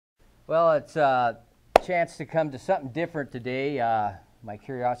Well, it's a chance to come to something different today. My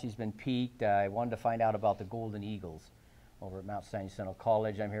curiosity's been piqued. I wanted to find out about the Golden Eagles over at Mount San Jacinto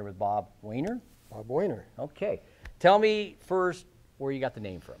College. I'm here with Bob Waner. Bob Waner. Okay. Tell me first where you got the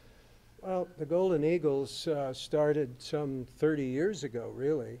name from. Well, the Golden Eagles started some 30 years ago,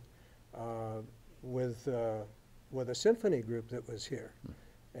 really, with a symphony group that was here.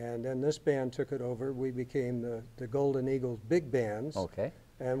 And then this band took it over. We became the Golden Eagles Big Bands. Okay.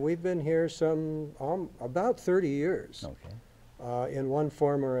 And we've been here about 30 years. Okay. In one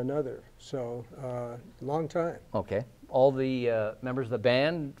form or another. So, long time. Okay. All the members of the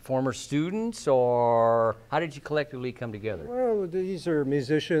band, former students, or how did you collectively come together? Well, these are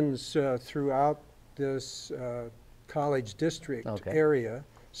musicians throughout this college district area.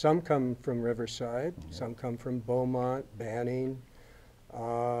 Some come from Riverside, some come from Beaumont, Banning,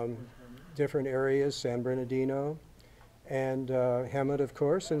 different areas, San Bernardino, and Hemet, of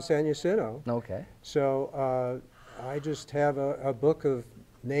course, and San Jacinto. Okay. So I just have a book of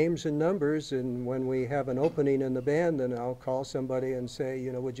names and numbers, and when we have an opening in the band, then I'll call somebody and say,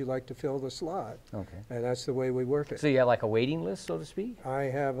 you know, would you like to fill the slot? Okay. And that's the way we work it. So you have like a waiting list, so to speak? I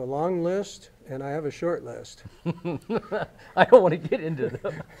have a long list, and I have a short list. I don't want to get into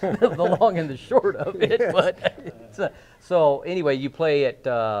the long and the short of it, yes. But so anyway, you play at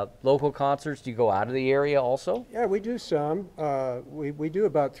local concerts. Do you go out of the area also? Yeah, we do some. We do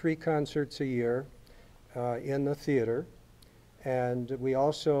about 3 concerts a year in the theater. And we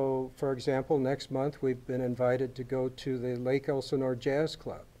also, for example, next month we've been invited to go to the Lake Elsinore Jazz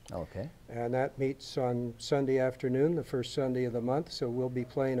Club. Okay. And that meets on Sunday afternoon, the first Sunday of the month, so we'll be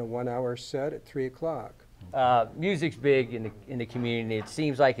playing a 1-hour set at 3 o'clock. Music's big in the community. It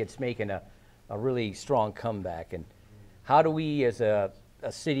seems like it's making a really strong comeback. And how do we as a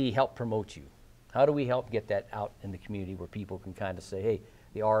city help promote you? How do we help get that out in the community where people can kind of say, hey,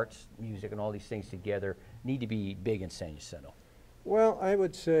 the arts, music, and all these things together need to be big in San Jacinto? Well, I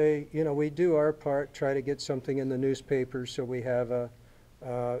would say, you know, we do our part, try to get something in the newspaper so we have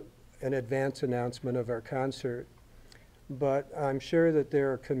an advance announcement of our concert. But I'm sure that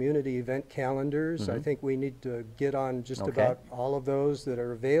there are community event calendars. I think we need to get on just about all of those that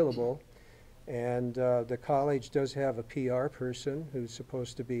are available. And the college does have a PR person who's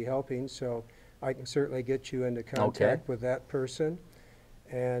supposed to be helping, so I can certainly get you into contact with that person.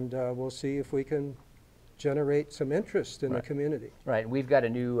 And we'll see if we can generate some interest in the community. Right. We've got a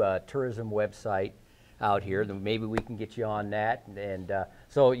new tourism website out here. Maybe we can get you on that. And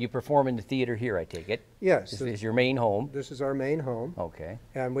so you perform in the theater here, I take it? Yes. This is your main home? This is our main home. Okay.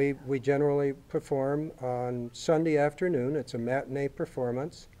 And we generally perform on Sunday afternoon. It's a matinee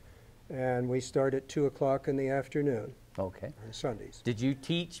performance. And we start at 2 o'clock in the afternoon. Okay. On Sundays. Did you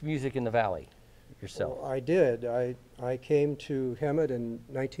teach music in the Valley yourself? Well, I did. I came to Hemet in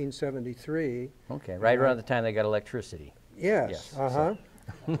 1973. Okay, right around the time they got electricity. Yes.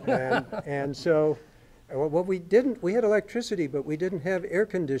 And so, well, we had electricity, but we didn't have air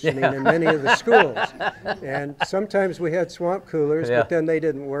conditioning in many of the schools. And sometimes we had swamp coolers, but then they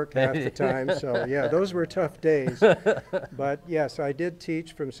didn't work half the time. So yeah, those were tough days. But yes, I did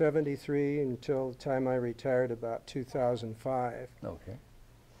teach from 73 until the time I retired about 2005. Okay.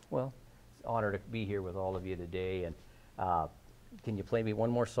 Well, honor to be here with all of you today, and can you play me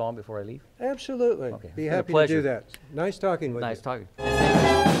one more song before I leave? Absolutely. Okay. Be happy to do that. Nice talking with you. Nice talking.